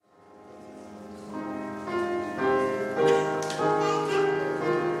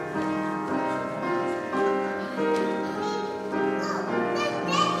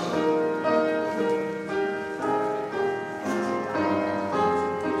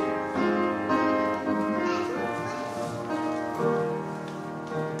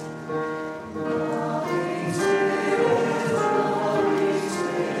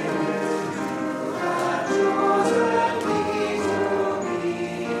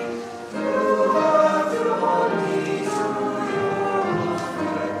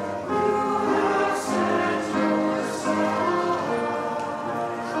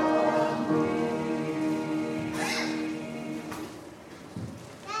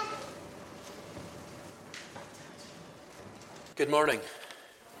Good morning.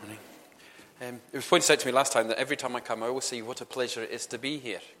 It was pointed out to me last time that every time I come, I always say what a pleasure it is to be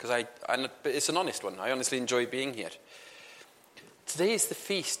here, because it's an honest one. I honestly enjoy being here. Today is the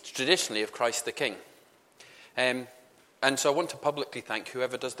feast, traditionally, of Christ the King. And so I want to publicly thank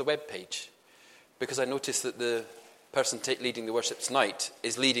whoever does the web page, because I noticed that the person leading the worship tonight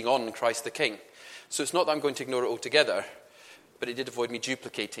is leading on Christ the King. So it's not that I'm going to ignore it altogether, but it did avoid me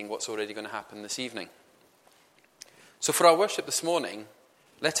duplicating what's already going to happen this evening. So for our worship this morning,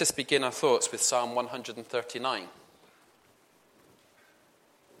 let us begin our thoughts with Psalm 139.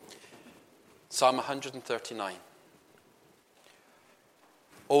 Psalm 139.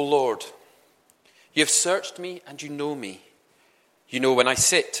 O Lord, you have searched me and you know me. You know when I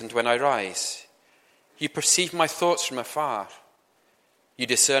sit and when I rise. You perceive my thoughts from afar. You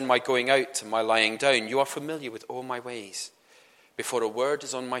discern my going out and my lying down. You are familiar with all my ways. Before a word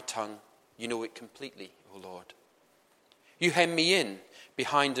is on my tongue, you know it completely, O Lord. You hem me in,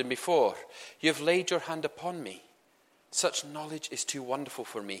 behind and before. You have laid your hand upon me. Such knowledge is too wonderful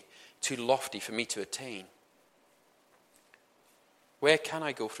for me, too lofty for me to attain. Where can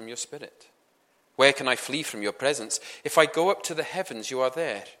I go from your spirit? Where can I flee from your presence? If I go up to the heavens, you are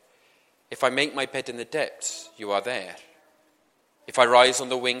there. If I make my bed in the depths, you are there. If I rise on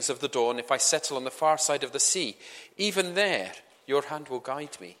the wings of the dawn, if I settle on the far side of the sea, even there your hand will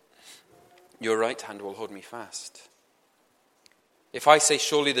guide me. Your right hand will hold me fast. If I say,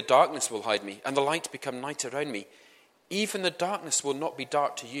 surely the darkness will hide me, and the light become night around me, even the darkness will not be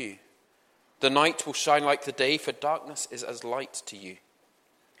dark to you. The night will shine like the day, for darkness is as light to you.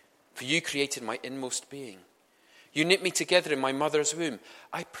 For you created my inmost being. You knit me together in my mother's womb.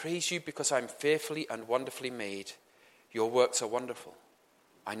 I praise you because I am fearfully and wonderfully made. Your works are wonderful.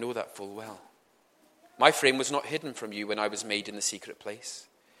 I know that full well. My frame was not hidden from you when I was made in the secret place.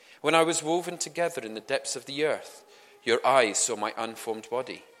 When I was woven together in the depths of the earth, your eyes saw my unformed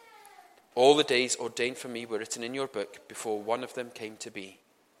body. All the days ordained for me were written in your book before one of them came to be.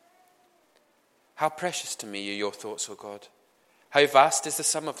 How precious to me are your thoughts, O God. How vast is the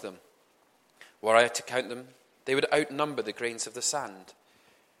sum of them. Were I to count them, they would outnumber the grains of the sand.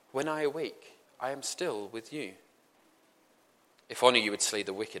 When I awake, I am still with you. If only you would slay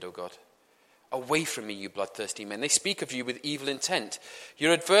the wicked, O God. Away from me, you bloodthirsty men. They speak of you with evil intent.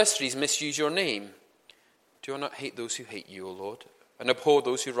 Your adversaries misuse your name. Do I not hate those who hate you, O Lord, and abhor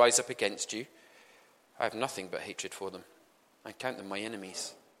those who rise up against you? I have nothing but hatred for them. I count them my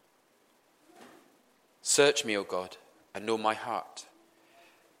enemies. Search me, O God, and know my heart.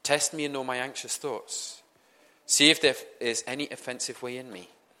 Test me and know my anxious thoughts. See if there is any offensive way in me,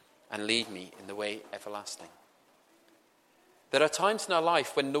 and lead me in the way everlasting. There are times in our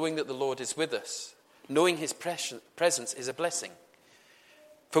life when knowing that the Lord is with us, knowing his presence is a blessing.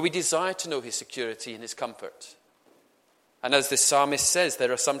 For we desire to know his security and his comfort. And as the psalmist says,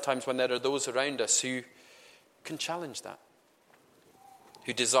 there are some times when there are those around us who can challenge that,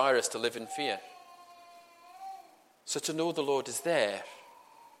 who desire us to live in fear. So to know the Lord is there,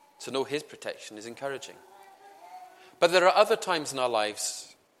 to know his protection is encouraging. But there are other times in our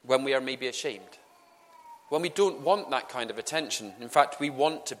lives when we are maybe ashamed, when we don't want that kind of attention. In fact, we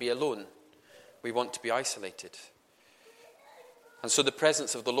want to be alone. We want to be isolated. And so the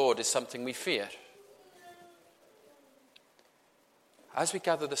presence of the Lord is something we fear. As we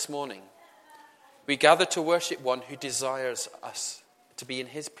gather this morning, we gather to worship one who desires us to be in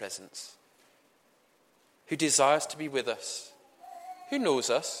his presence, who desires to be with us, who knows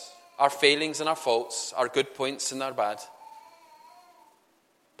us, our failings and our faults, our good points and our bad,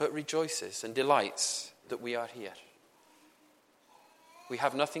 but rejoices and delights that we are here. We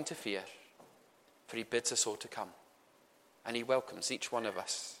have nothing to fear, for he bids us all to come. And he welcomes each one of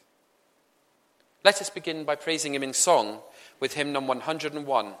us. Let us begin by praising him in song with hymn number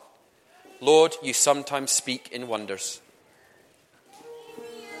 101. Lord, you sometimes speak in wonders.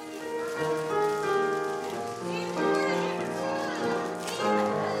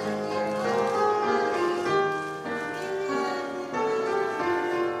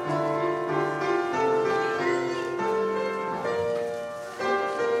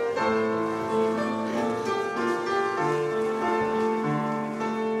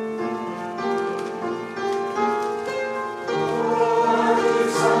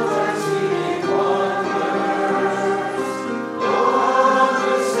 Sometimes we wonder.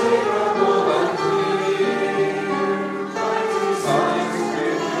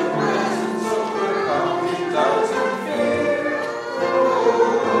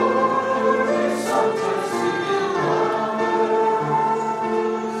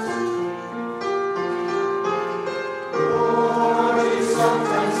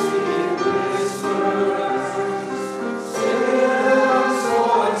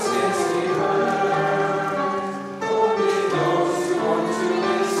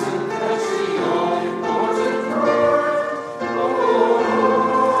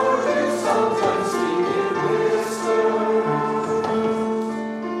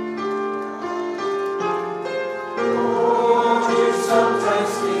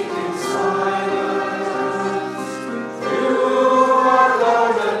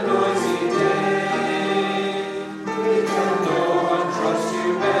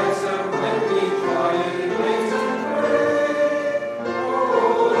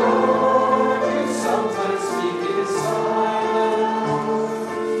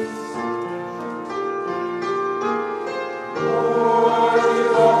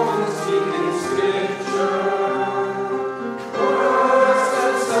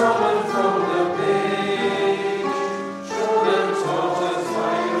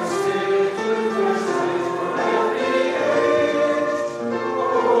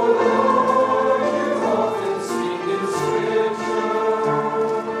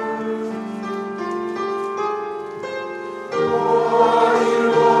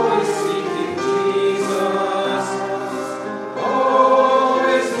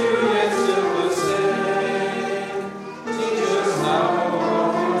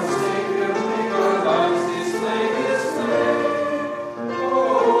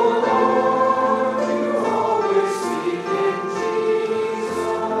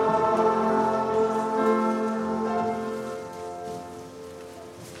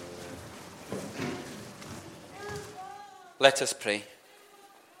 Let us pray.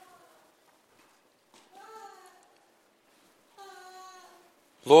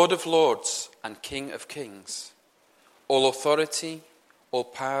 Lord of lords and King of kings, all authority, all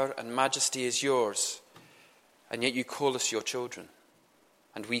power and majesty is yours, and yet you call us your children,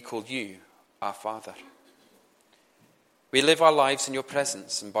 and we call you our Father. We live our lives in your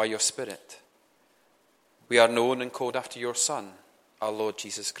presence and by your Spirit. We are known and called after your Son, our Lord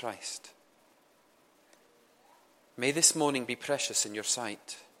Jesus Christ. May this morning be precious in your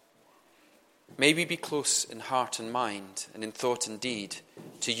sight. May we be close in heart and mind and in thought and deed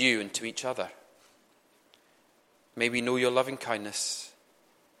to you and to each other. May we know your loving kindness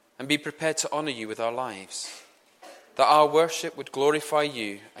and be prepared to honour you with our lives, that our worship would glorify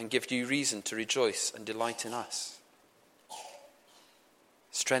you and give you reason to rejoice and delight in us.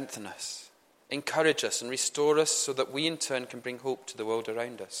 Strengthen us, encourage us and restore us so that we in turn can bring hope to the world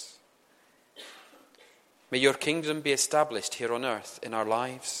around us. May your kingdom be established here on earth in our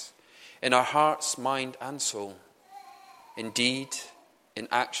lives, in our hearts, mind and soul, in deed, in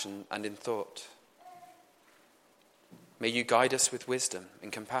action and in thought. May you guide us with wisdom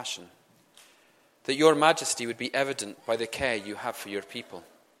and compassion, that your majesty would be evident by the care you have for your people.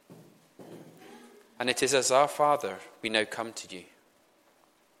 And it is as our Father we now come to you.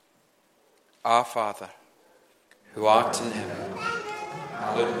 Our Father, who art in heaven,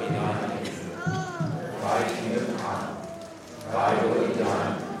 hallowed be thy name. Thy kingdom come, thy will be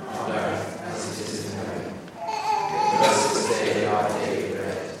done on earth as it is in heaven. Give us today our daily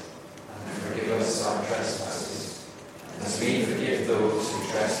bread, and forgive us our trespasses, as we forgive those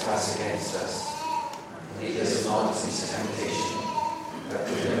who trespass against us. And lead us not into temptation, but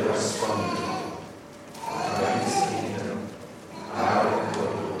deliver us from evil. For thine is the kingdom, power, and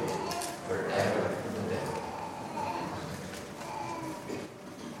glory, forever and ever.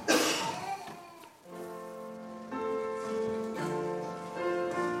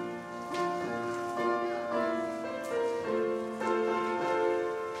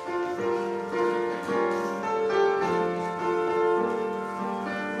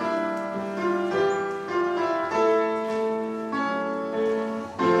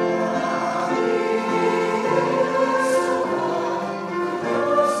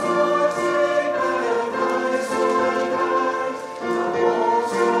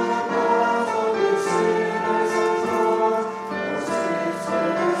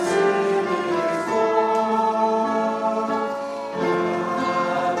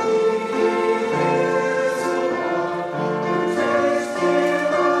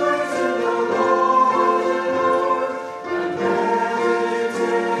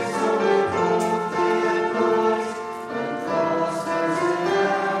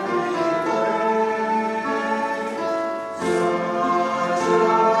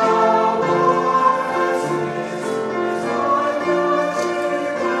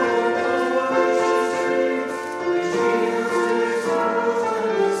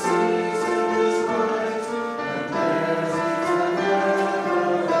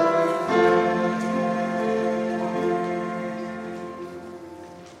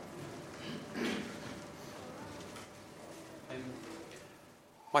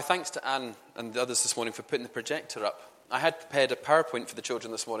 My thanks to Anne and the others this morning for putting the projector up. I had prepared a PowerPoint for the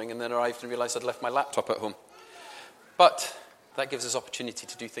children this morning and then arrived and realised I'd left my laptop at home. But that gives us opportunity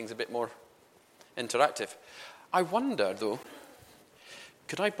to do things a bit more interactive. I wonder, though,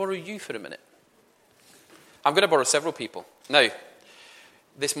 could I borrow you for a minute? I'm going to borrow several people. Now,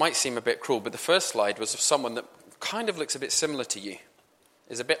 this might seem a bit cruel, but the first slide was of someone that kind of looks a bit similar to you,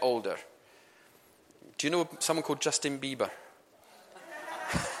 is a bit older. Do you know someone called Justin Bieber?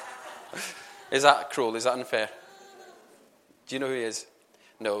 Is that cruel? Is that unfair? Do you know who he is?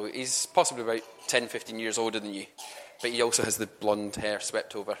 No, he's possibly about 10, 15 years older than you. But he also has the blonde hair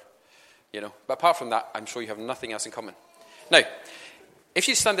swept over, you know. But apart from that, I'm sure you have nothing else in common. Now, if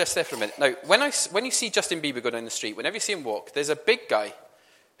you stand there still for a minute. Now, when you see Justin Bieber go down the street, whenever you see him walk, there's a big guy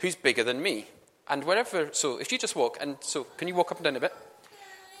who's bigger than me. And so if you just walk, and so can you walk up and down a bit?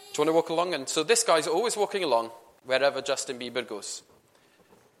 Do you want to walk along? And so this guy's always walking along wherever Justin Bieber goes.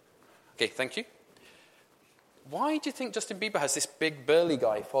 Okay, thank you. Why do you think Justin Bieber has this big burly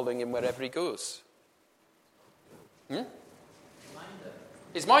guy following him wherever he goes? Minder.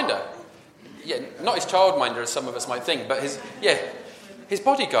 His minder? Yeah, not his childminder as some of us might think, but his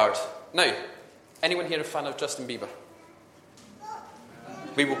bodyguard. Now, anyone here a fan of Justin Bieber?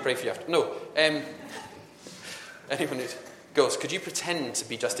 We will pray for you after. No. Anyone who goes, could you pretend to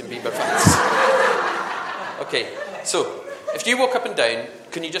be Justin Bieber fans? Okay, so if you walk up and down,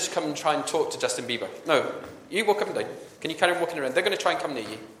 can you just come and try and talk to Justin Bieber? No, you walk up and down. Can you carry on walking around? They're going to try and come near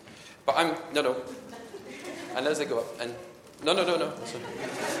you. But no. And as they go up, and No.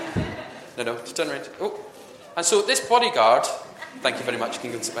 No, just turn around. Oh. And so this bodyguard, thank you very much, you can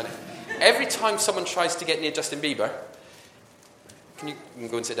go and sit down. Every time someone tries to get near Justin Bieber, you can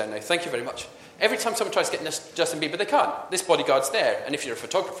go and sit down now. Thank you very much. Every time someone tries to get near Justin Bieber, they can't. This bodyguard's there. And if you're a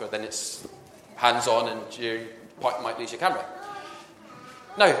photographer, then it's hands-on and you might lose your camera.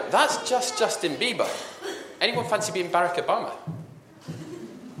 Now, that's just Justin Bieber. Anyone fancy being Barack Obama?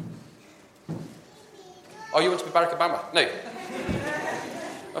 Oh, you want to be Barack Obama? No.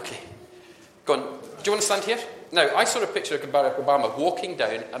 Okay. Go on. Do you want to stand here? Now, I saw a picture of Barack Obama walking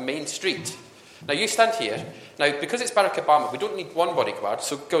down a main street. Now, you stand here. Now, because it's Barack Obama, we don't need one bodyguard.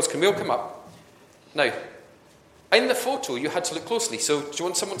 So, girls, can we all come up? Now, in the photo, you had to look closely. So, do you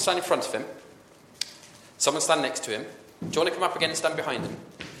want someone to stand in front of him? Someone stand next to him? Do you want to come up again and stand behind him?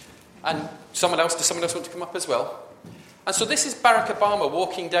 And does someone else want to come up as well? And so this is Barack Obama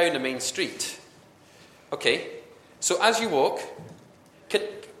walking down a main street. Okay, so as you walk,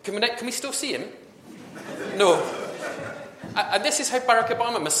 can we still see him? No. And this is how Barack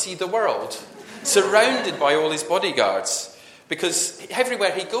Obama must see the world, surrounded by all his bodyguards. Because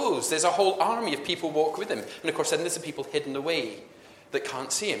everywhere he goes, there's a whole army of people walk with him. And of course, then there's the people hidden away that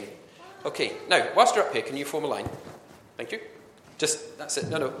can't see him. Okay, now, whilst you're up here, can you form a line? Thank you. That's it.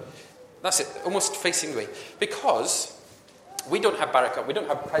 No. That's it. Almost facing the way. Because we don't have Barack, we don't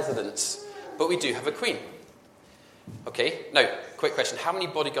have presidents, but we do have a queen. Okay, now, quick question. How many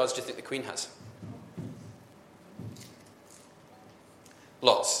bodyguards do you think the queen has?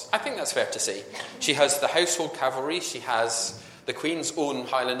 Lots. I think that's fair to say. She has the household cavalry, she has the Queen's own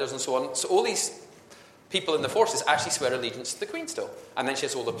Highlanders and so on. So all these people in the forces actually swear allegiance to the Queen still. And then she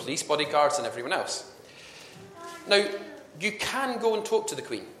has all the police bodyguards and everyone else. Now, you can go and talk to the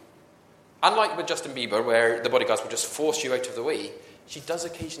Queen. Unlike with Justin Bieber, where the bodyguards will just force you out of the way, she does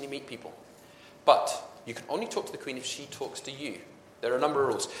occasionally meet people. But you can only talk to the Queen if she talks to you. There are a number of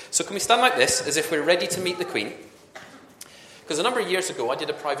rules. So can we stand like this, as if we're ready to meet the Queen? Because a number of years ago, I did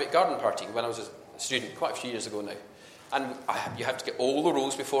a private garden party when I was a student, quite a few years ago now. And you have to get all the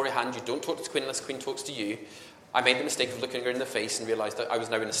rules beforehand. You don't talk to the Queen unless the Queen talks to you. I made the mistake of looking her in the face and realised that I was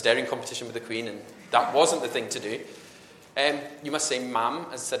now in a staring competition with the Queen, and that wasn't the thing to do. You must say ma'am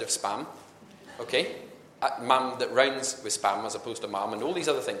instead of spam. Okay? Ma'am that rounds with spam as opposed to ma'am, and all these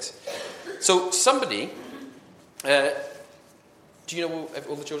other things. So somebody... do you know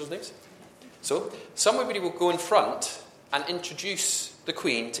all the children's names? So somebody will go in front and introduce the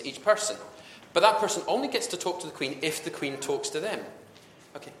Queen to each person. But that person only gets to talk to the Queen if the Queen talks to them.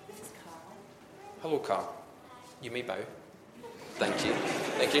 Okay. This is Carl. Hello, Carl. You may bow. Thank you.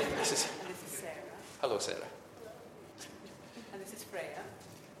 Thank you. This is Sarah. Hello, Sarah. And this is Freya.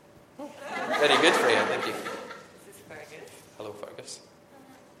 Very good, Freya. Thank you. This is Fergus. Hello, Fergus.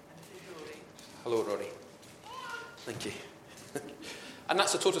 And this is Rory. Hello, Rory. Thank you. And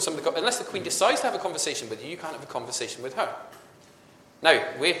that's the total sum of the... Unless the Queen decides to have a conversation with you, you can't have a conversation with her. Now,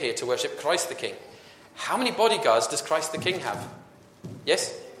 we're here to worship Christ the King. How many bodyguards does Christ the King have?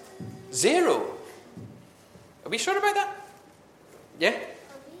 Yes? 0. Are we sure about that? Yeah?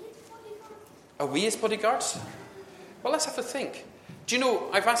 Are we his bodyguards? Well, let's have a think. Do you know,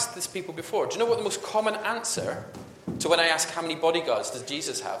 I've asked this people before, do you know what the most common answer to when I ask how many bodyguards does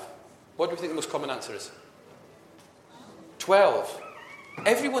Jesus have? What do we think the most common answer is? 12.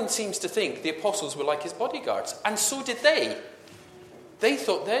 Everyone seems to think the apostles were like his bodyguards, and so did they. They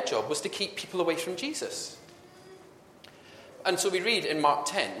thought their job was to keep people away from Jesus. And so we read in Mark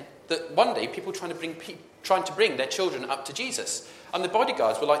 10 that one day people trying to bring their children up to Jesus. And the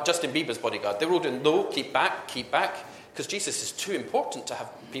bodyguards were like Justin Bieber's bodyguard. They were all doing, no, keep back, because Jesus is too important to have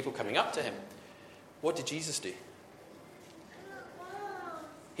people coming up to him. What did Jesus do?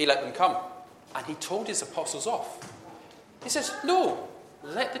 He let them come. And he told his apostles off. He says, no,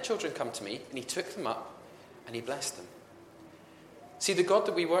 let the children come to me. And he took them up and he blessed them. See, the God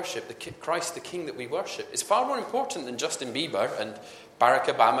that we worship, Christ the King that we worship, is far more important than Justin Bieber and Barack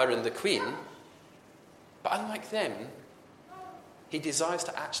Obama and the Queen. But unlike them, he desires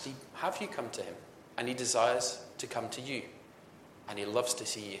to actually have you come to him. And he desires to come to you. And he loves to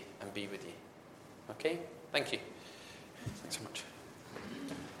see you and be with you. Okay? Thank you. Thanks so much.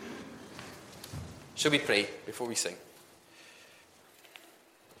 Shall we pray before we sing?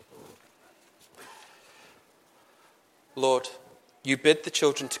 Lord, you bid the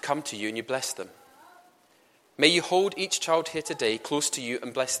children to come to you and you bless them. May you hold each child here today close to you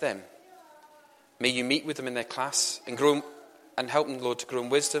and bless them. May you meet with them in their class and help them, Lord, to grow in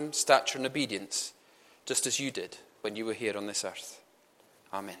wisdom, stature and obedience, just as you did when you were here on this earth.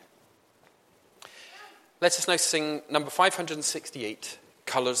 Amen. Let us now sing number 568,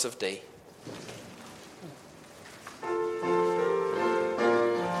 Colours of Day.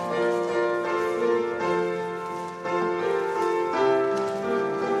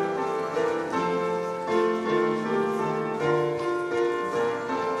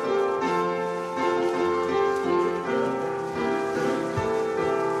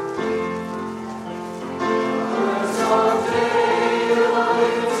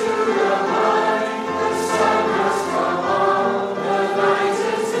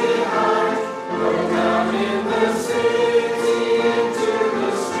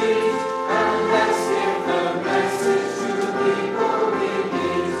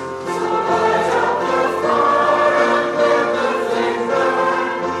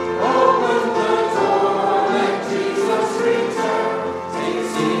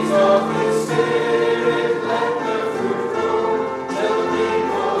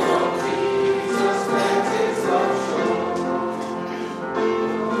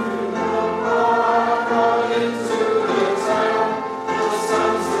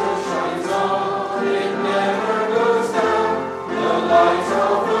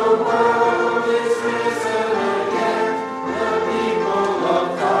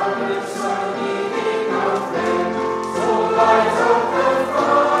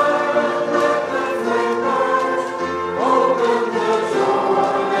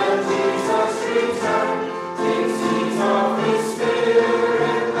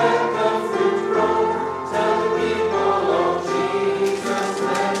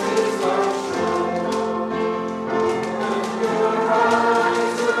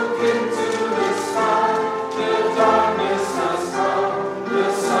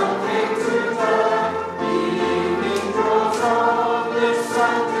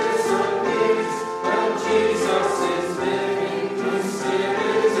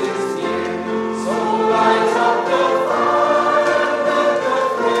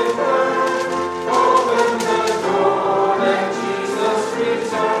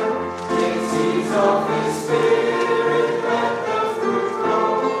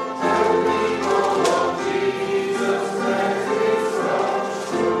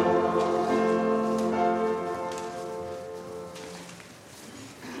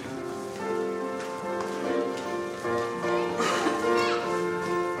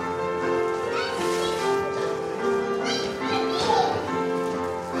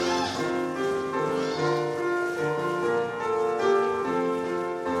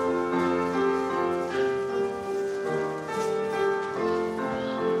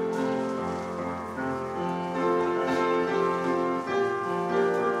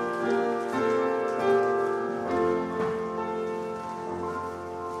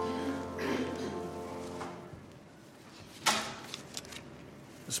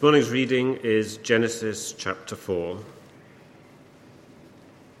 This morning's reading is Genesis chapter 4.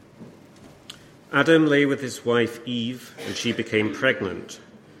 Adam lay with his wife Eve, and she became pregnant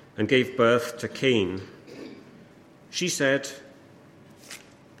and gave birth to Cain. She said,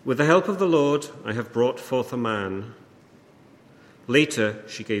 "With the help of the Lord, I have brought forth a man." Later,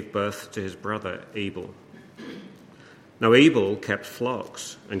 she gave birth to his brother Abel. Now Abel kept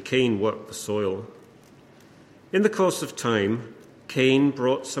flocks, and Cain worked the soil. In the course of time, Cain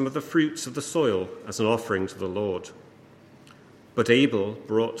brought some of the fruits of the soil as an offering to the Lord. But Abel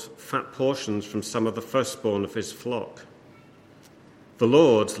brought fat portions from some of the firstborn of his flock. The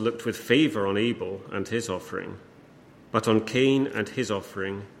Lord looked with favor on Abel and his offering, but on Cain and his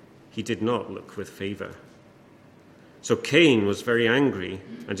offering he did not look with favor. So Cain was very angry,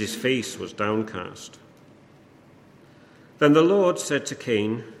 and his face was downcast. Then the Lord said to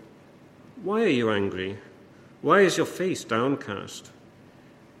Cain, "Why are you angry? Why is your face downcast?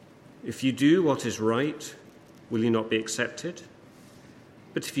 If you do what is right, will you not be accepted?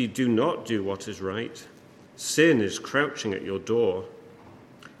 But if you do not do what is right, sin is crouching at your door.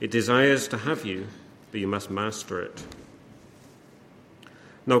 It desires to have you, but you must master it."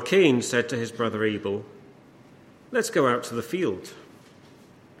 Now Cain said to his brother Abel, "Let's go out to the field."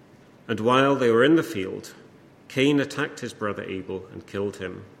 And while they were in the field, Cain attacked his brother Abel and killed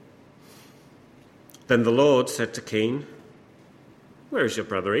him. Then the Lord said to Cain, "Where is your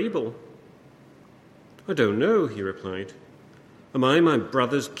brother Abel?" "I don't know," he replied. "Am I my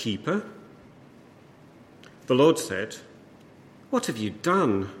brother's keeper?" The Lord said, "What have you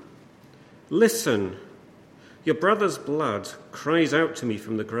done? Listen, your brother's blood cries out to me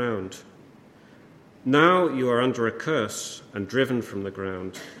from the ground. Now you are under a curse and driven from the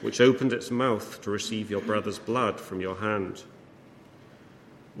ground, which opened its mouth to receive your brother's blood from your hand.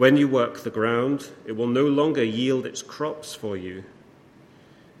 When you work the ground, it will no longer yield its crops for you.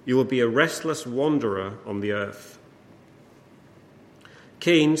 You will be a restless wanderer on the earth."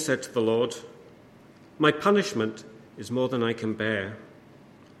 Cain said to the Lord, "My punishment is more than I can bear.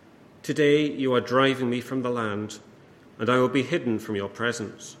 Today you are driving me from the land, and I will be hidden from your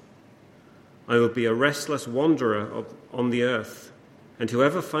presence. I will be a restless wanderer on the earth, and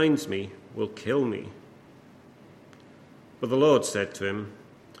whoever finds me will kill me." But the Lord said to him,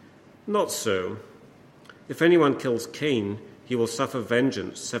 "Not so. If anyone kills Cain, he will suffer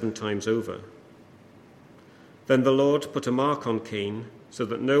vengeance 7 times over." Then the Lord put a mark on Cain, so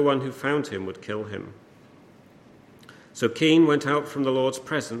that no one who found him would kill him. So Cain went out from the Lord's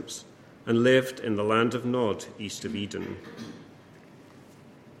presence and lived in the land of Nod, east of Eden.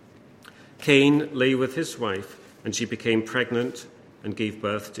 Cain lay with his wife, and she became pregnant and gave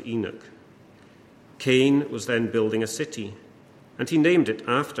birth to Enoch. Cain was then building a city, and he named it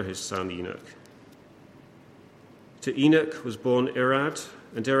after his son Enoch. To Enoch was born Irad,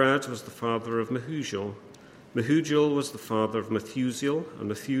 and Irad was the father of Mehujael. Mehujael was the father of Methusael,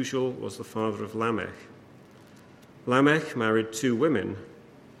 and Methusael was the father of Lamech. Lamech married 2 women,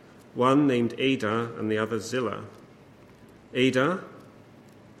 one named Adah and the other Zillah. Adah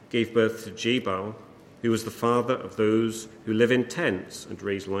gave birth to Jabal, who was the father of those who live in tents and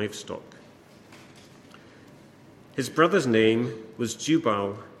raise livestock. His brother's name was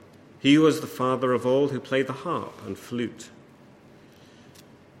Jubal. He was the father of all who play the harp and flute.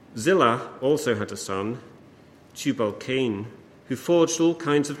 Zillah also had a son, Tubal-Cain, who forged all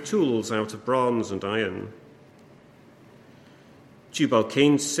kinds of tools out of bronze and iron.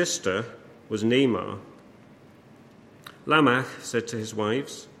 Tubal-Cain's sister was Naamah. Lamech said to his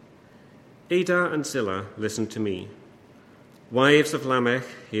wives, "Adah and Zillah, listen to me. Wives of Lamech,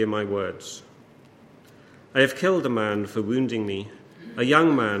 hear my words. I have killed a man for wounding me, a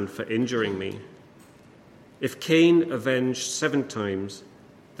young man for injuring me. If Cain avenged 7 times,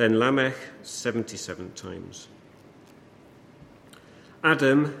 then Lamech 77 times.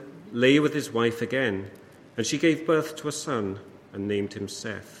 Adam lay with his wife again, and she gave birth to a son and named him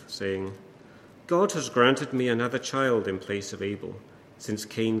Seth, saying, God has granted me another child in place of Abel, since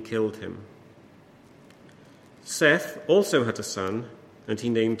Cain killed him. Seth also had a son, and he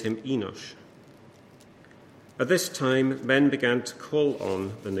named him Enosh. At this time, men began to call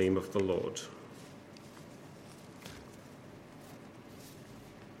on the name of the Lord.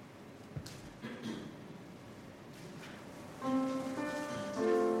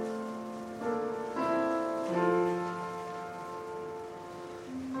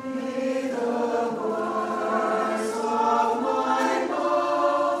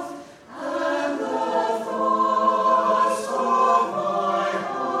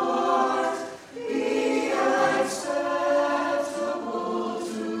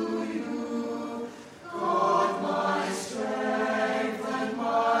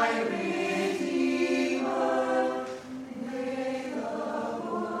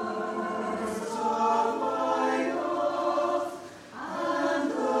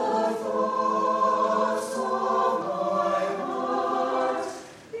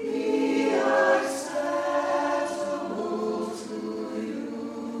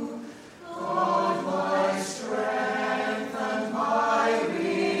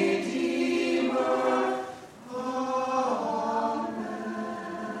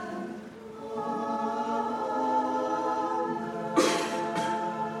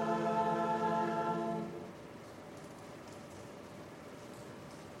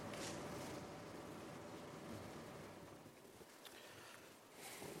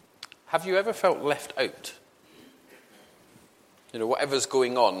 have you ever felt left out? You know, whatever's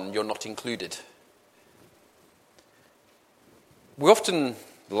going on, you're not included. We often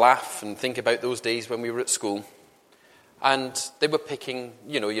laugh and think about those days when we were at school, and they were picking,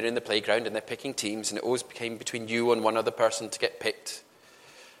 you know, you're in the playground and they're picking teams, and it always became between you and one other person to get picked.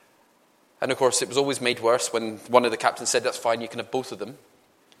 And of course, it was always made worse when one of the captains said, that's fine, you can have both of them.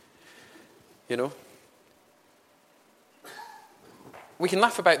 You know? We can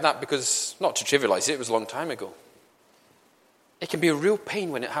laugh about that because, not to trivialize it, it was a long time ago. It can be a real pain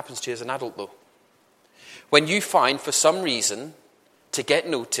when it happens to you as an adult, though. When you find, for some reason, to get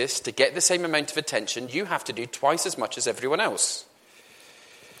noticed, to get the same amount of attention, you have to do twice as much as everyone else.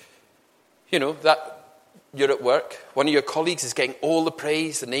 You know, that you're at work, one of your colleagues is getting all the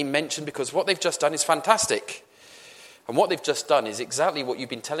praise, the name mentioned, because what they've just done is fantastic. And what they've just done is exactly what you've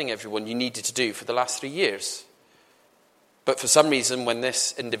been telling everyone you needed to do for the last 3 years. But for some reason, when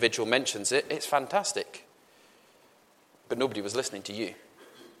this individual mentions it, it's fantastic. But nobody was listening to you.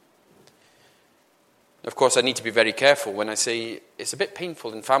 Of course, I need to be very careful when I say it's a bit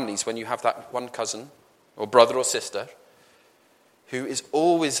painful in families when you have that one cousin or brother or sister who is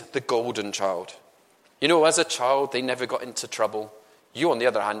always the golden child. You know, as a child, they never got into trouble. You, on the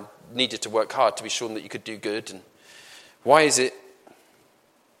other hand, needed to work hard to be shown that you could do good. And why is it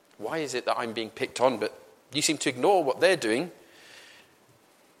that I'm being picked on, but you seem to ignore what they're doing?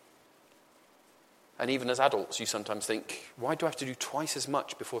 And even as adults, you sometimes think, why do I have to do twice as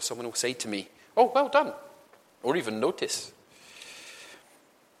much before someone will say to me, oh, well done, or even notice?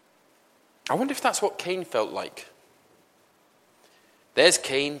 I wonder if that's what Cain felt like. There's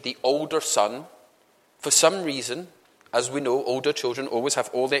Cain, the older son. For some reason, as we know, older children always have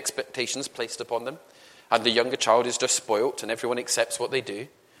all the expectations placed upon them, and the younger child is just spoilt, and everyone accepts what they do.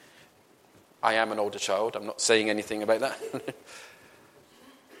 I am an older child. I'm not saying anything about that.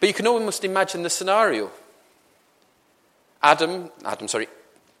 But you can almost imagine the scenario.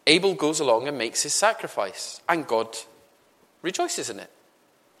 Abel goes along and makes his sacrifice, and God rejoices in it.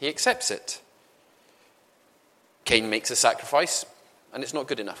 He accepts it. Cain makes a sacrifice, and it's not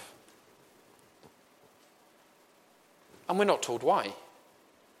good enough. And we're not told why.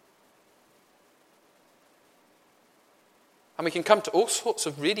 And we can come to all sorts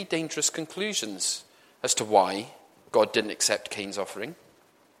of really dangerous conclusions as to why God didn't accept Cain's offering.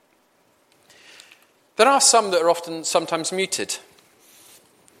 There are some that are sometimes muted,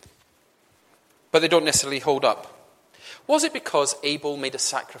 but they don't necessarily hold up. Was it because Abel made a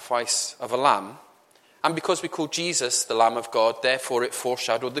sacrifice of a lamb, and because we call Jesus the Lamb of God, therefore it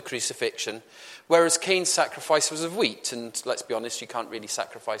foreshadowed the crucifixion, whereas Cain's sacrifice was of wheat, and let's be honest, you can't really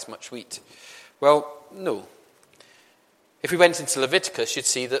sacrifice much wheat? Well, no. If we went into Leviticus, you'd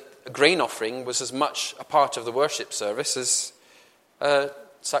see that a grain offering was as much a part of the worship service as a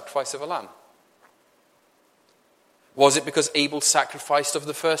sacrifice of a lamb. Was it because Abel sacrificed of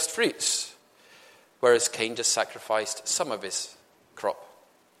the first fruits, whereas Cain just sacrificed some of his crop?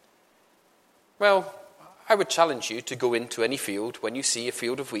 Well, I would challenge you to go into any field when you see a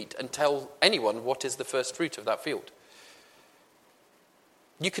field of wheat and tell anyone what is the first fruit of that field.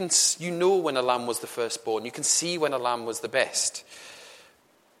 You know when a lamb was the firstborn. You can see when a lamb was the best.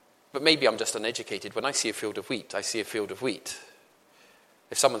 But maybe I'm just uneducated. When I see a field of wheat, I see a field of wheat.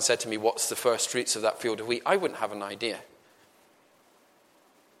 If someone said to me, what's the first fruits of that field of wheat, I wouldn't have an idea.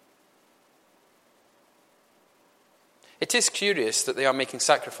 It is curious that they are making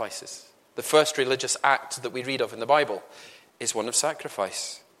sacrifices. The first religious act that we read of in the Bible is one of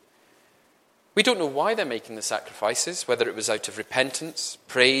sacrifice. We don't know why they're making the sacrifices, whether it was out of repentance,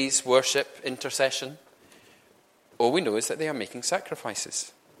 praise, worship, intercession. All we know is that they are making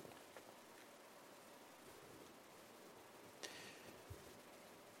sacrifices.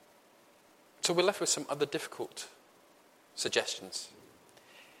 So we're left with some other difficult suggestions.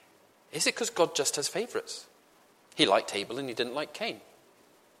 Is it because God just has favourites? He liked Abel and he didn't like Cain.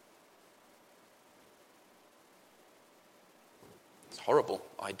 It's a horrible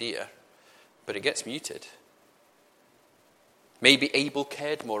idea, but it gets muted. Maybe Abel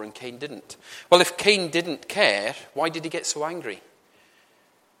cared more and Cain didn't. Well, if Cain didn't care, why did he get so angry?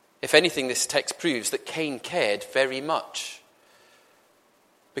 If anything, this text proves that Cain cared very much.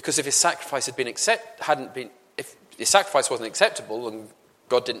 Because if his sacrifice if his sacrifice wasn't acceptable and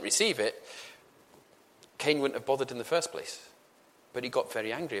God didn't receive it, Cain wouldn't have bothered in the first place. But he got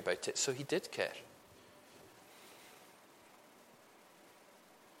very angry about it, so he did care.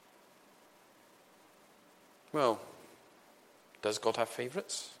 Well, does God have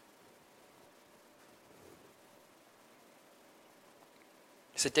favourites?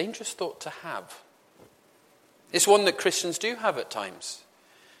 It's a dangerous thought to have. It's one that Christians do have at times.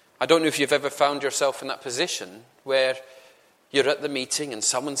 I don't know if you've ever found yourself in that position where you're at the meeting and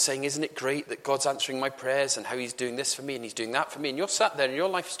someone's saying, isn't it great that God's answering my prayers and how he's doing this for me and he's doing that for me, and you're sat there and your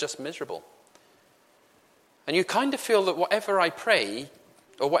life's just miserable. And you kind of feel that whatever I pray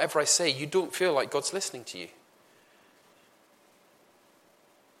or whatever I say, you don't feel like God's listening to you.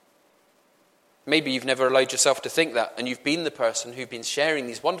 Maybe you've never allowed yourself to think that, and you've been the person who's been sharing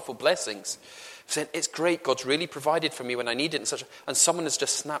these wonderful blessings, saying, it's great, God's really provided for me when I need it, and someone has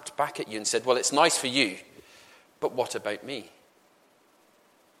just snapped back at you and said, well, it's nice for you, but what about me?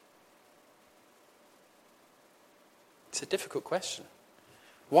 It's a difficult question.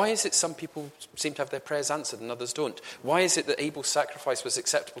 Why is it some people seem to have their prayers answered and others don't? Why is it that Abel's sacrifice was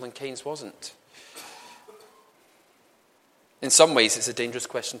acceptable and Cain's wasn't? In some ways, it's a dangerous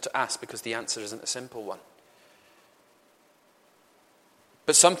question to ask because the answer isn't a simple one.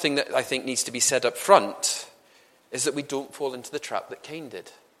 But something that I think needs to be said up front is that we don't fall into the trap that Cain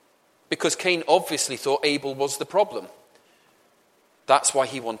did. Because Cain obviously thought Abel was the problem. That's why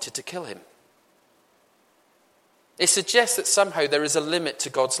he wanted to kill him. It suggests that somehow there is a limit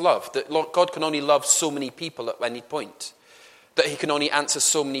to God's love, that God can only love so many people at any point, that he can only answer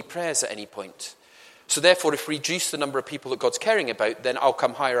so many prayers at any point. So therefore, if we reduce the number of people that God's caring about, then I'll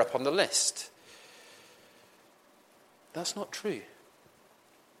come higher up on the list. That's not true.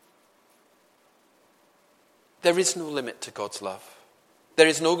 There is no limit to God's love. There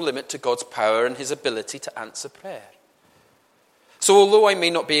is no limit to God's power and his ability to answer prayer. So although I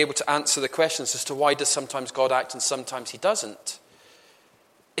may not be able to answer the questions as to why does sometimes God act and sometimes he doesn't,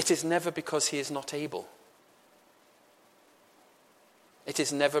 it is never because he is not able. It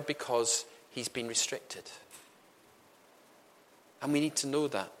is never because he's been restricted. And we need to know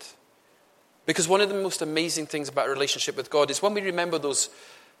that. Because one of the most amazing things about a relationship with God is when we remember those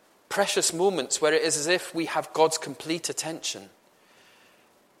precious moments where it is as if we have God's complete attention.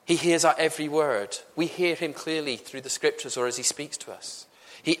 He hears our every word. We hear him clearly through the scriptures or as he speaks to us.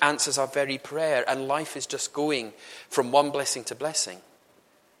 He answers our very prayer, and life is just going from one blessing to blessing.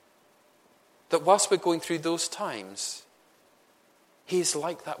 That whilst we're going through those times, he is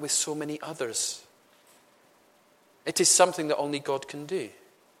like that with so many others. It is something that only God can do.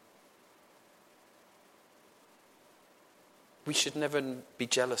 We should never be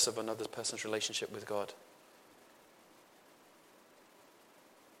jealous of another person's relationship with God.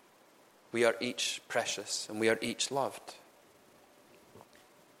 We are each precious and we are each loved.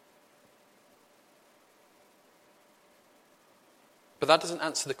 But that doesn't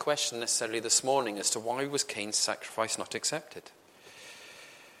answer the question necessarily this morning as to why was Cain's sacrifice not accepted.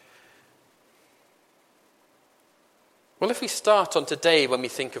 Well, if we start on today when we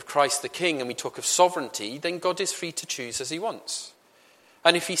think of Christ the King and we talk of sovereignty, then God is free to choose as he wants.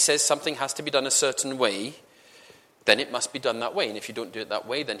 And if he says something has to be done a certain way, then it must be done that way. And if you don't do it that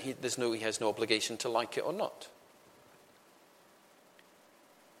way, then he has no obligation to like it or not.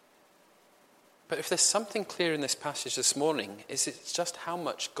 But if there's something clear in this passage this morning, it's just how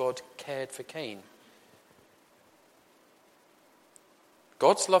much God cared for Cain.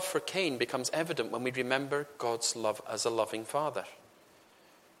 God's love for Cain becomes evident when we remember God's love as a loving father.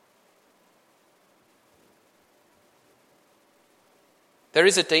 There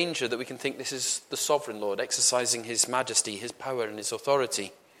is a danger that we can think this is the sovereign Lord exercising his majesty, his power and his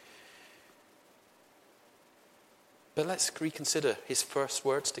authority. But let's reconsider his first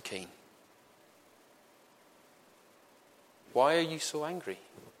words to Cain. Why are you so angry?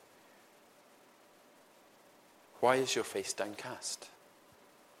 Why is your face downcast?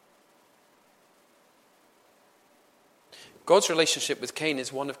 God's relationship with Cain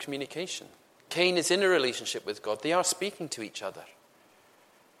is one of communication. Cain is in a relationship with God. They are speaking to each other.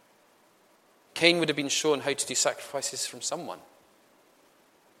 Cain would have been shown how to do sacrifices from someone.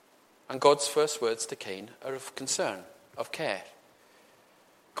 And God's first words to Cain are of concern, of care.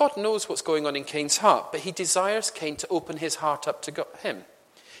 God knows what's going on in Cain's heart, but he desires Cain to open his heart up to him.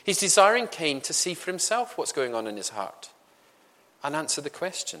 He's desiring Cain to see for himself what's going on in his heart and answer the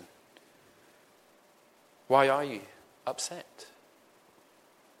question, why are you upset?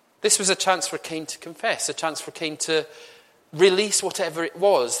 This was a chance for Cain to confess, a chance for Cain to release whatever it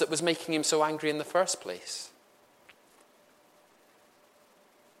was that was making him so angry in the first place.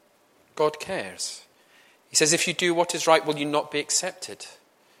 God cares. He says, if you do what is right, will you not be accepted?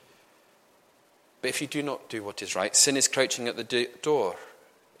 But if you do not do what is right, sin is crouching at the door.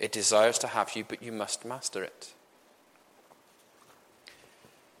 It desires to have you, but you must master it.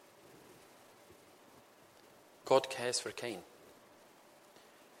 God cares for Cain.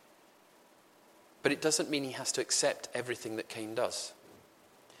 But it doesn't mean he has to accept everything that Cain does.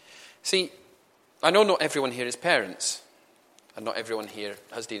 See, I know not everyone here is parents. and not everyone here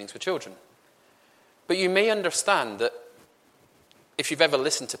has dealings with children. But you may understand that if you've ever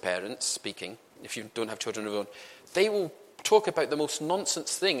listened to parents speaking, if you don't have children of your own, they will talk about the most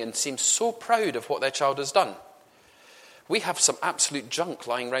nonsense thing and seem so proud of what their child has done. We have some absolute junk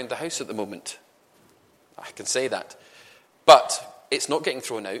lying around the house at the moment. I can say that. But it's not getting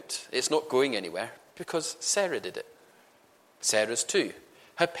thrown out. It's not going anywhere because Sarah did it. Sarah's too.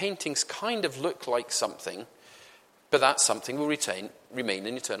 Her paintings kind of look like something, but that something will remain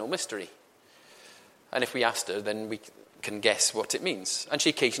an eternal mystery. And if we asked her, then we can guess what it means. And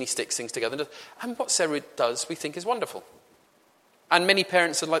she occasionally sticks things together. And what Sarah does, we think is wonderful. And many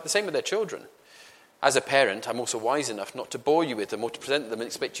parents are like the same with their children. As a parent, I'm also wise enough not to bore you with them or to present them and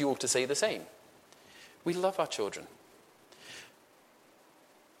expect you all to say the same. We love our children.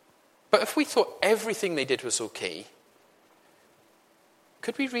 But if we thought everything they did was okay,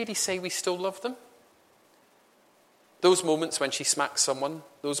 could we really say we still love them? Those moments when she smacks someone,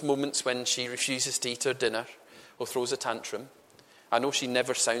 those moments when she refuses to eat her dinner or throws a tantrum, I know she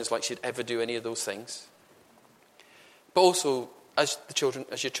never sounds like she'd ever do any of those things. But also, as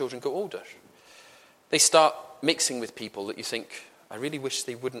your children go older, they start mixing with people that you think, I really wish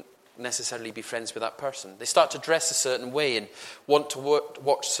they wouldn't necessarily be friends with that person. They start to dress a certain way and want to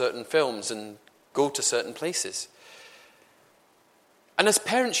watch certain films and go to certain places. And as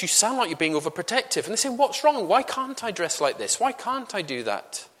parents, you sound like you're being overprotective. And they say, what's wrong? Why can't I dress like this? Why can't I do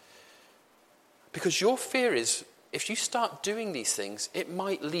that? Because your fear is, if you start doing these things, it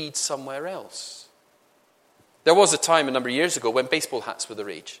might lead somewhere else. There was a time a number of years ago when baseball hats were the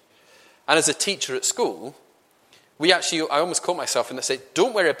rage. And as a teacher at school, I almost caught myself and I said,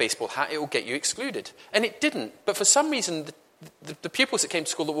 don't wear a baseball hat, it will get you excluded. And it didn't. But for some reason, the pupils that came to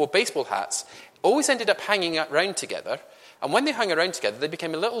school that wore baseball hats always ended up hanging around together. And when they hung around together, they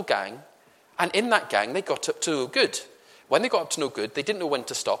became a little gang. And in that gang, they got up to no good. When they got up to no good, they didn't know when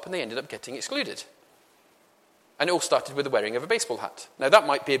to stop and they ended up getting excluded. And it all started with the wearing of a baseball hat. Now, that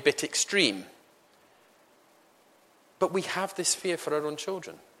might be a bit extreme. But we have this fear for our own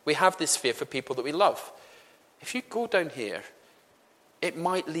children. We have this fear for people that we love. If you go down here, it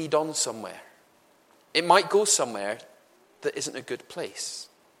might lead on somewhere. It might go somewhere that isn't a good place.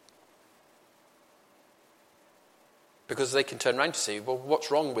 Because they can turn around and say, well,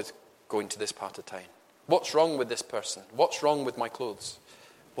 what's wrong with going to this part of town? What's wrong with this person? What's wrong with my clothes?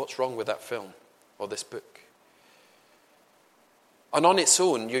 What's wrong with that film or this book? And on its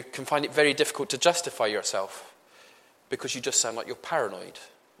own, you can find it very difficult to justify yourself because you just sound like you're paranoid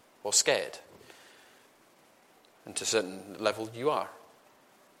or scared. And to a certain level, you are.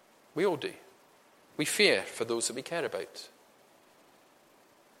 We all do. We fear for those that we care about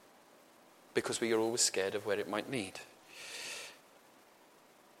because we are always scared of where it might lead.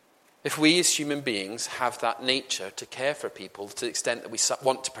 If we as human beings have that nature to care for people to the extent that we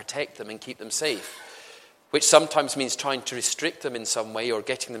want to protect them and keep them safe, which sometimes means trying to restrict them in some way or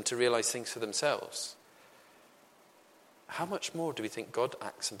getting them to realize things for themselves, how much more do we think God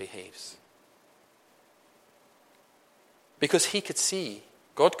acts and behaves? Because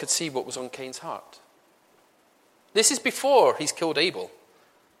God could see what was on Cain's heart. This is before he's killed Abel.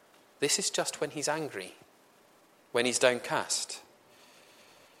 This is just when he's angry, when he's downcast.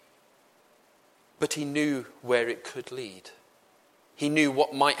 But he knew where it could lead. He knew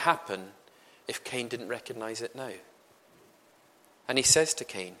what might happen if Cain didn't recognize it now. And he says to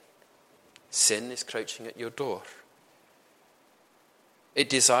Cain, sin is crouching at your door. It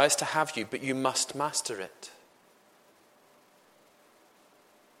desires to have you, but you must master it.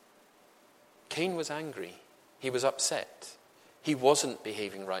 Cain was angry. He was upset. He wasn't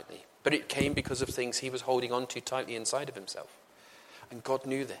behaving rightly. But it came because of things he was holding on to tightly inside of himself. And God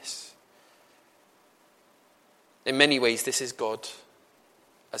knew this. In many ways, this is God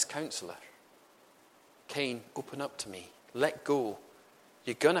as counselor. Cain, open up to me. Let go.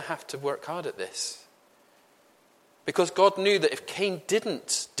 You're going to have to work hard at this. Because God knew that if Cain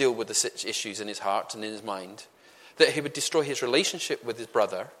didn't deal with the issues in his heart and in his mind, that he would destroy his relationship with his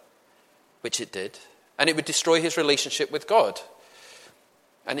brother, which it did, and it would destroy his relationship with God.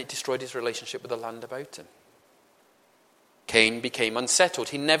 And it destroyed his relationship with the land about him. Cain became unsettled.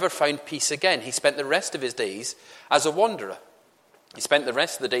 He never found peace again. He spent the rest of his days as a wanderer. He spent the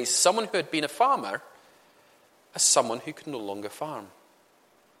rest of the days someone who had been a farmer as someone who could no longer farm.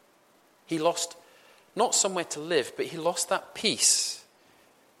 He lost not somewhere to live, but he lost that peace,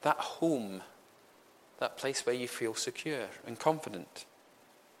 that home, that place where you feel secure and confident.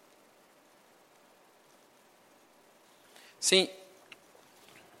 See,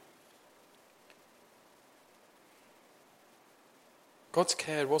 God's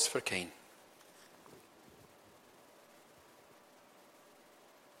care was for Cain.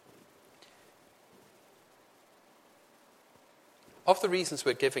 of the reasons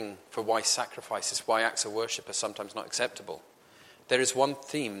we're giving for why sacrifices, why acts of worship are sometimes not acceptable, there is one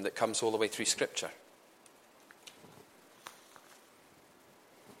theme that comes all the way through Scripture.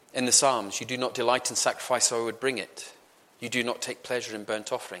 In the Psalms, you do not delight in sacrifice, or I would bring it. You do not take pleasure in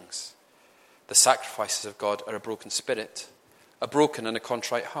burnt offerings. The sacrifices of God are a broken spirit, a broken and a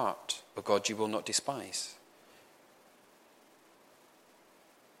contrite heart. O God, you will not despise.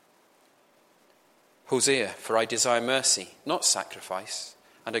 Hosea, for I desire mercy, not sacrifice,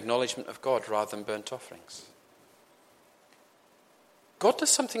 and acknowledgement of God rather than burnt offerings. God does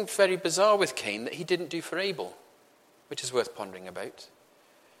something very bizarre with Cain that he didn't do for Abel, which is worth pondering about.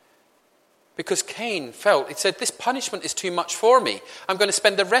 Because Cain felt, he said, this punishment is too much for me. I'm going to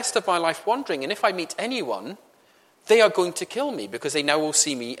spend the rest of my life wandering, and if I meet anyone, they are going to kill me because they now will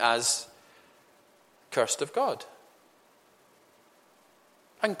see me as cursed of God.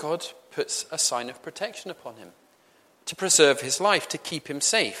 And God puts a sign of protection upon him to preserve his life, to keep him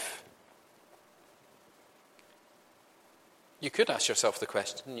safe. You could ask yourself the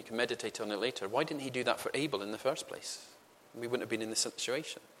question, and you can meditate on it later, why didn't he do that for Abel in the first place? We wouldn't have been in this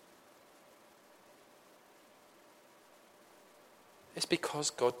situation. It's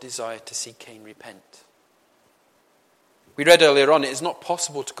because God desired to see Cain repent. We read earlier on, it is not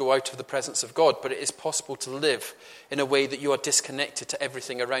possible to go out of the presence of God, but it is possible to live in a way that you are disconnected to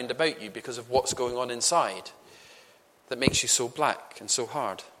everything around about you because of what's going on inside that makes you so black and so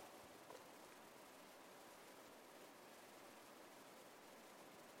hard.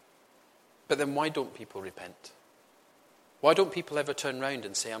 But then why don't people repent? Why don't people ever turn round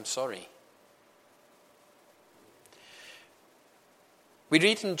and say, I'm sorry? We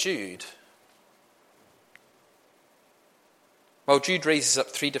read in Jude, well, Jude raises up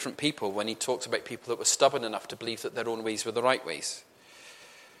 3 different people when he talks about people that were stubborn enough to believe that their own ways were the right ways.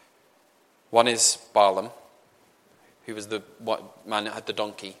 One is Balaam, who was the man that had the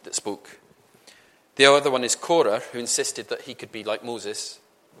donkey that spoke. The other one is Korah, who insisted that he could be like Moses.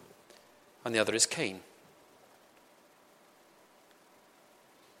 And the other is Cain.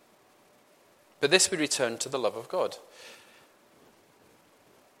 But this we return to the love of God.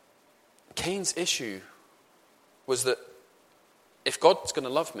 Cain's issue was that if God's going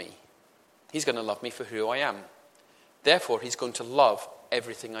to love me, he's going to love me for who I am. Therefore, he's going to love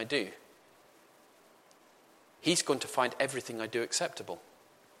everything I do. He's going to find everything I do acceptable.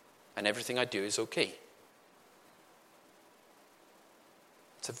 And everything I do is okay.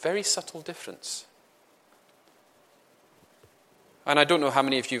 It's a very subtle difference. And I don't know how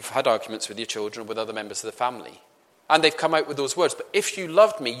many of you have had arguments with your children or with other members of the family. And they've come out with those words. But if you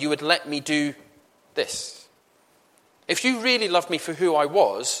loved me, you would let me do this. If you really loved me for who I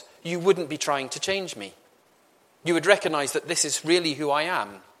was, you wouldn't be trying to change me. You would recognize that this is really who I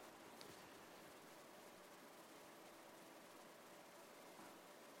am.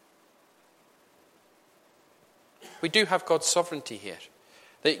 We do have God's sovereignty here.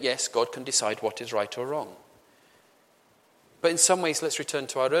 That yes, God can decide what is right or wrong. But in some ways, let's return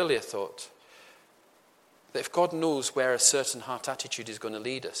to our earlier thought. That if God knows where a certain heart attitude is going to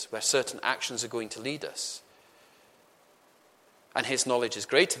lead us, where certain actions are going to lead us, and his knowledge is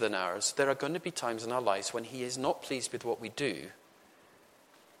greater than ours, there are going to be times in our lives when he is not pleased with what we do,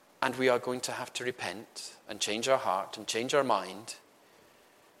 and we are going to have to repent and change our heart and change our mind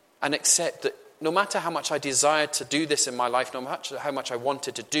and accept that no matter how much I desired to do this in my life, no matter how much I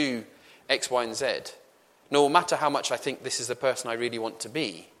wanted to do X, Y, and Z, no matter how much I think this is the person I really want to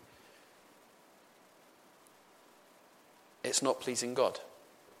be, it's not pleasing God.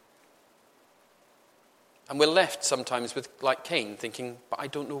 And we're left sometimes with, like Cain, thinking, but I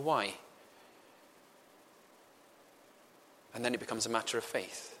don't know why. And then it becomes a matter of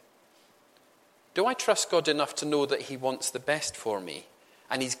faith. Do I trust God enough to know that he wants the best for me?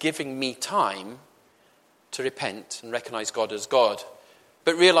 And he's giving me time to repent and recognize God as God,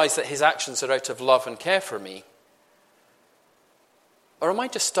 but realize that his actions are out of love and care for me? Or am I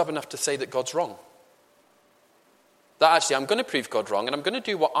just stubborn enough to say that God's wrong? That actually I'm going to prove God wrong and I'm going to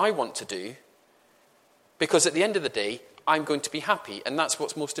do what I want to do because at the end of the day, I'm going to be happy and that's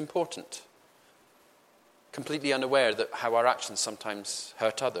what's most important. Completely unaware that how our actions sometimes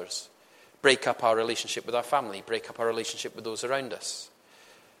hurt others, break up our relationship with our family, break up our relationship with those around us.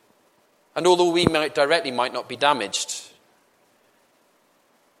 And although we might not be damaged,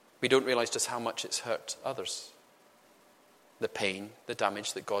 we don't realize just how much it's hurt others. The pain, the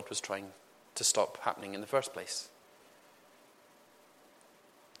damage that God was trying to stop happening in the first place.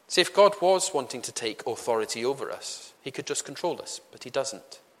 See, if God was wanting to take authority over us, he could just control us, but he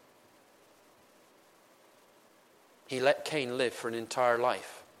doesn't. He let Cain live for an entire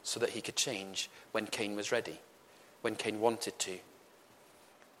life so that he could change when Cain was ready, when Cain wanted to,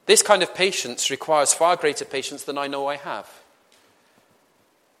 This kind of patience requires far greater patience than I know I have.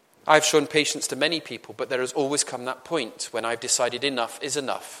 I've shown patience to many people, but there has always come that point when I've decided enough is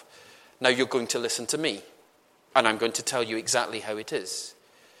enough. Now you're going to listen to me, and I'm going to tell you exactly how it is.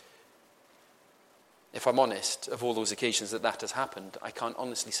 If I'm honest, of all those occasions that has happened, I can't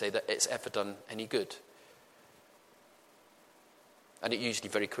honestly say that it's ever done any good. And it usually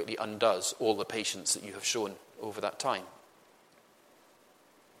very quickly undoes all the patience that you have shown over that time.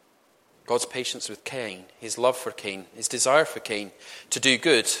 God's patience with Cain, his love for Cain, his desire for Cain to do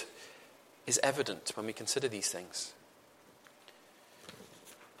good is evident when we consider these things.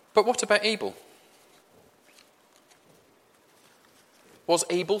 But what about Abel? Was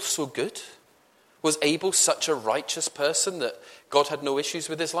Abel so good? Was Abel such a righteous person that God had no issues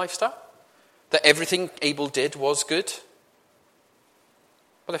with his lifestyle? That everything Abel did was good?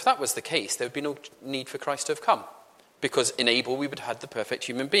 Well, if that was the case, there would be no need for Christ to have come, because in Abel we would have had the perfect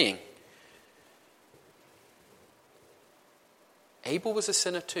human being. Abel was a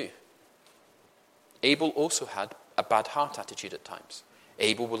sinner too. Abel also had a bad heart attitude at times.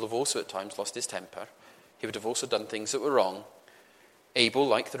 Abel will have also at times lost his temper. He would have also done things that were wrong. Abel,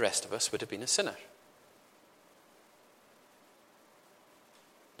 like the rest of us, would have been a sinner.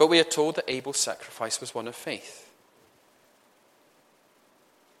 But we are told that Abel's sacrifice was one of faith.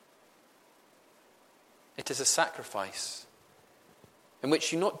 It is a sacrifice in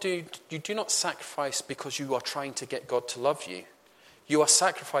which you do not sacrifice because you are trying to get God to love you. You are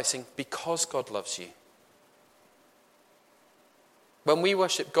sacrificing because God loves you. When we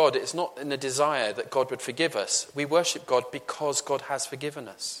worship God, it is not in a desire that God would forgive us. We worship God because God has forgiven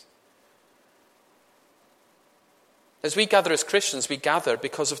us. As we gather as Christians, we gather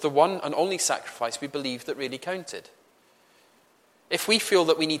because of the one and only sacrifice we believe that really counted. If we feel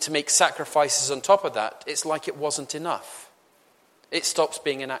that we need to make sacrifices on top of that, it's like it wasn't enough. It stops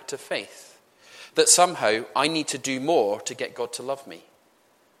being an act of faith. That somehow I need to do more to get God to love me.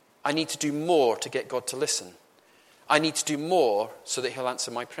 I need to do more to get God to listen. I need to do more so that he'll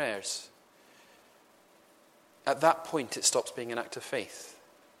answer my prayers. At that point, it stops being an act of faith.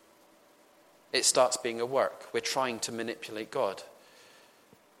 It starts being a work. We're trying to manipulate God.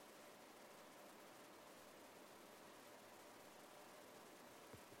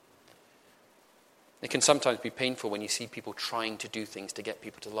 It can sometimes be painful when you see people trying to do things to get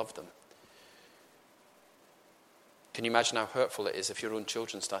people to love them. Can you imagine how hurtful it is if your own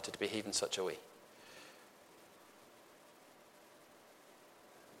children started to behave in such a way?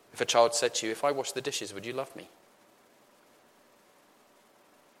 If a child said to you, if I wash the dishes, would you love me?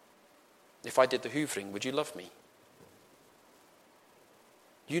 If I did the hoovering, would you love me?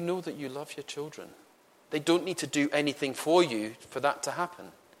 You know that you love your children. They don't need to do anything for you for that to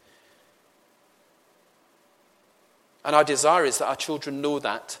happen. And our desire is that our children know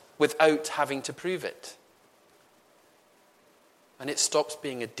that without having to prove it. And it stops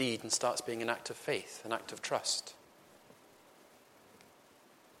being a deed and starts being an act of faith, an act of trust.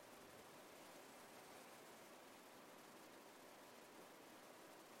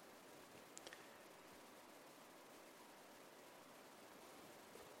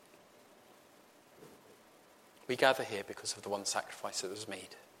 We gather here because of the one sacrifice that was made.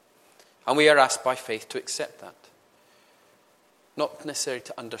 And we are asked by faith to accept that. Not necessarily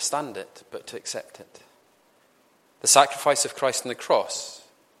to understand it, but to accept it. The sacrifice of Christ on the cross,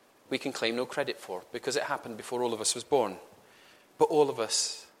 we can claim no credit for, because it happened before all of us was born. But all of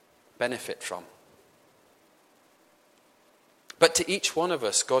us benefit from. But to each one of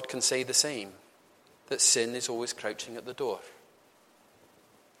us, God can say the same, that sin is always crouching at the door.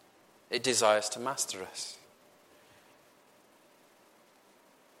 It desires to master us.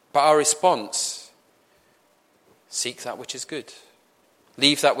 But our response, seek that which is good.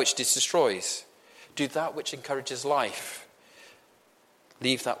 Leave that which destroys. Do that which encourages life.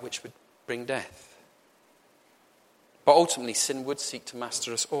 Leave that which would bring death. But ultimately, sin would seek to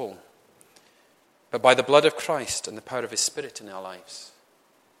master us all. But by the blood of Christ and the power of his Spirit in our lives,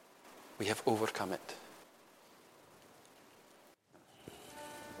 we have overcome it.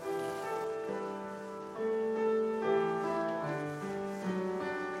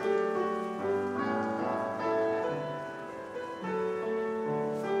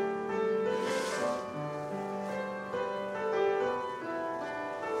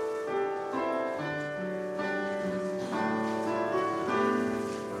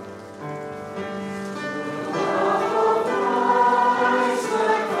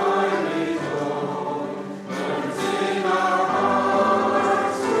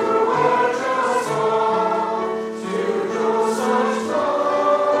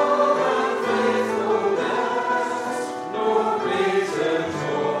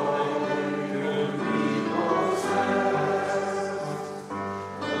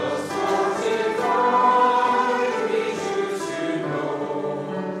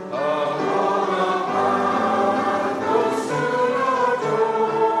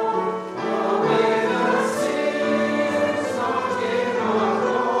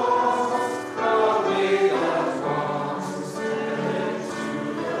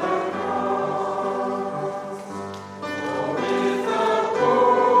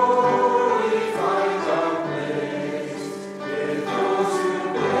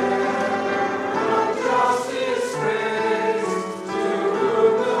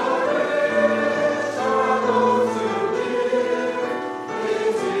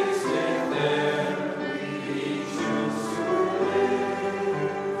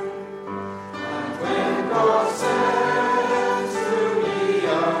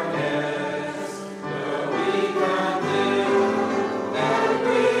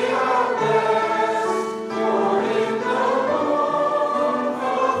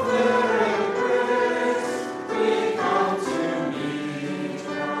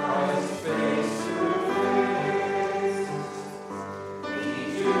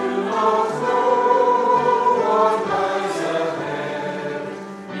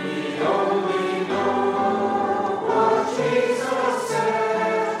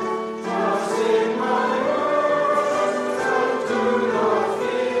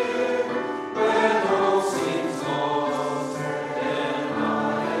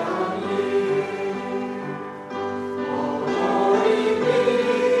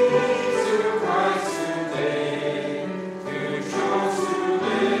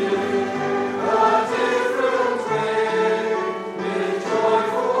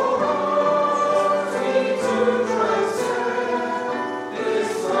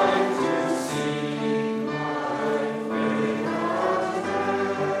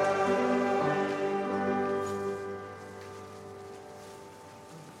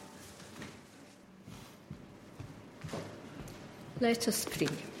 Let us pray.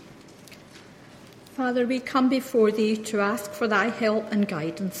 Father, we come before thee to ask for thy help and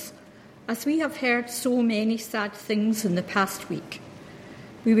guidance. As we have heard so many sad things in the past week,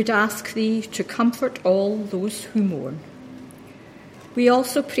 we would ask thee to comfort all those who mourn. We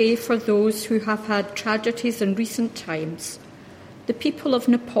also pray for those who have had tragedies in recent times, the people of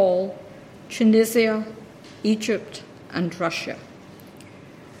Nepal, Tunisia, Egypt, and Russia.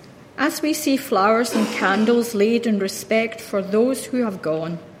 As we see flowers and candles laid in respect for those who have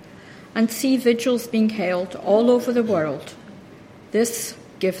gone, and see vigils being held all over the world, this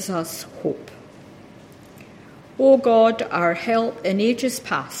gives us hope. O God, our help in ages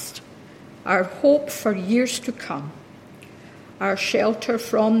past, our hope for years to come, our shelter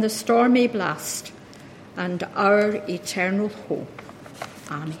from the stormy blast, and our eternal hope.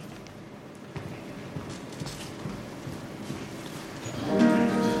 Amen.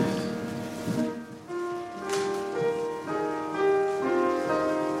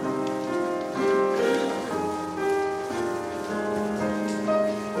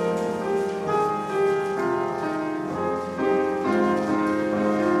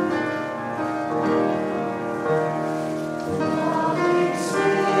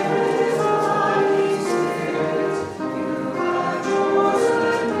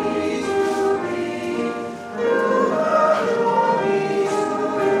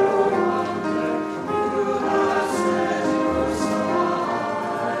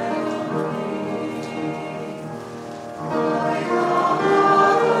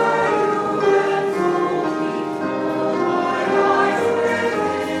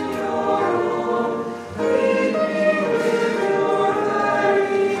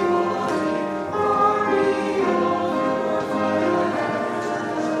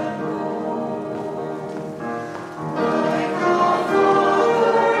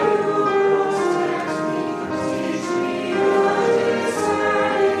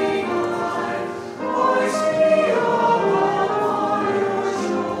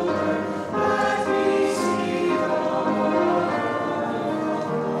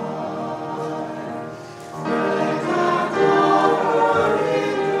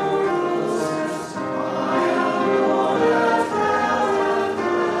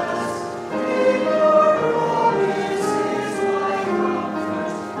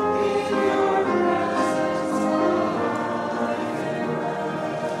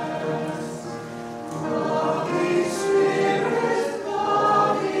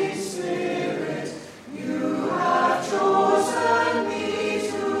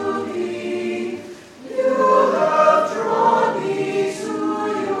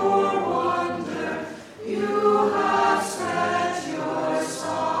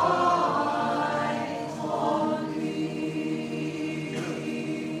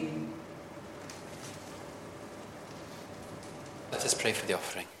 Let us pray for the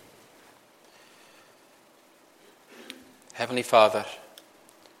offering. Heavenly Father,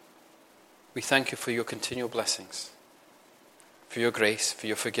 we thank you for your continual blessings, for your grace, for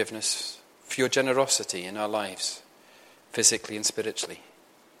your forgiveness, for your generosity in our lives, physically and spiritually.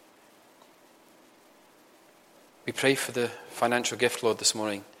 We pray for the financial gift, Lord, this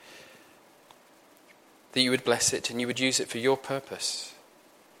morning, that you would bless it and you would use it for your purpose,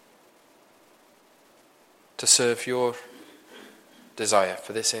 to serve your desire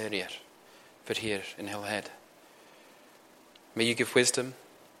for this area, for here in Hillhead. May you give wisdom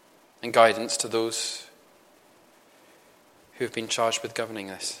and guidance to those who have been charged with governing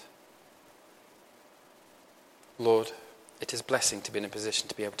this. Lord, it is a blessing to be in a position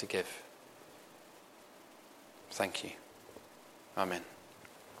to be able to give. Thank you. Amen.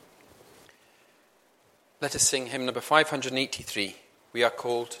 Let us sing hymn number 583. We are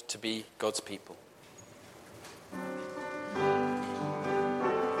called to be God's people.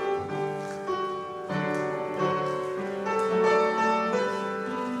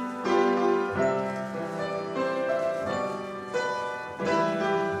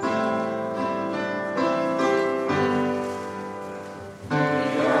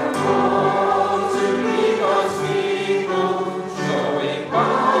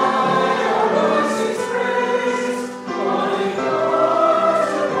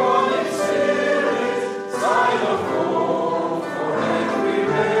 Spirit,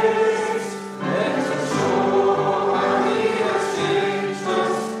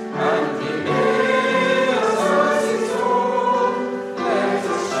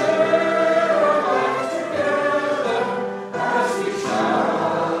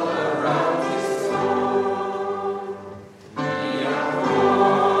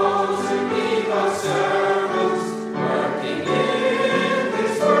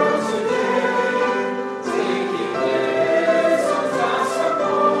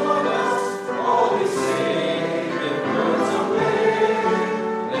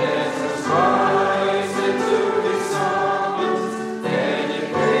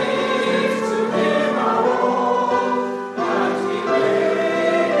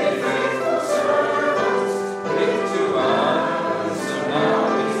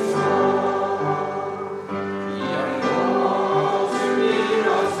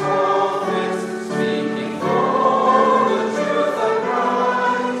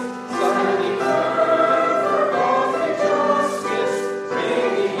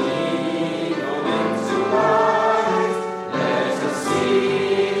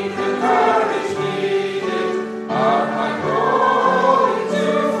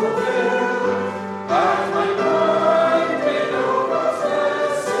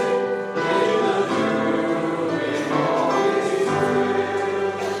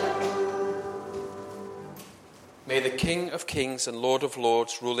 King of kings and Lord of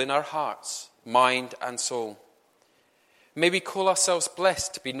lords rule in our hearts, mind and soul. May we call ourselves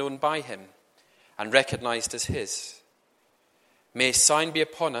blessed to be known by him and recognized as his. May his sign be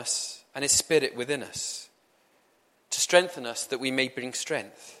upon us and his spirit within us, to strengthen us that we may bring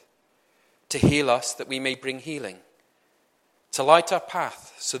strength, to heal us that we may bring healing, to light our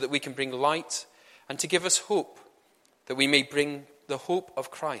path so that we can bring light, and to give us hope that we may bring the hope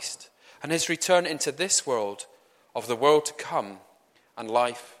of Christ and his return into this world, of the world to come, and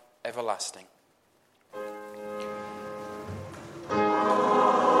life everlasting.